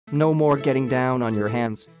No more getting down on your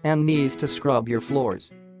hands and knees to scrub your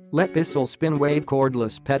floors. Let BISSELL SpinWave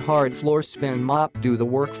Cordless Pet Hard Floor Spin Mop do the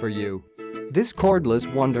work for you. This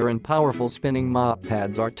cordless wonder and powerful spinning mop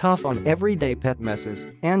pads are tough on everyday pet messes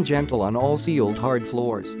and gentle on all sealed hard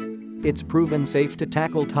floors. It's proven safe to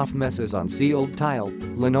tackle tough messes on sealed tile,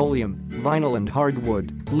 linoleum, vinyl and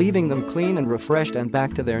hardwood, leaving them clean and refreshed and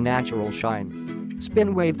back to their natural shine.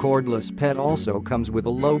 SpinWave Cordless Pet also comes with a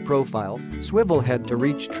low-profile, swivel head to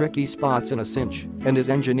reach tricky spots in a cinch and is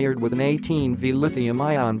engineered with an 18V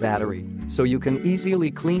lithium-ion battery, so you can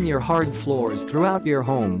easily clean your hard floors throughout your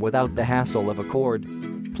home without the hassle of a cord.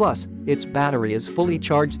 Plus, its battery is fully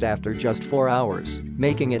charged after just 4 hours,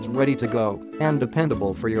 making it ready to go and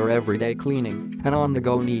dependable for your everyday cleaning and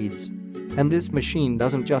on-the-go needs. And this machine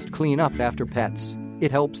doesn't just clean up after pets,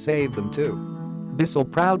 it helps save them too.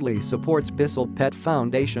 BISSELL proudly supports BISSELL Pet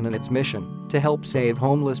Foundation and its mission to help save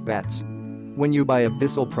homeless pets. When you buy a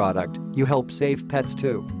BISSELL product, you help save pets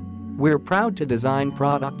too. We're proud to design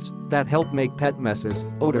products that help make pet messes,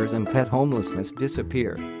 odors and pet homelessness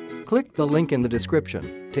disappear. Click the link in the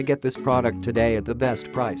description to get this product today at the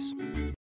best price.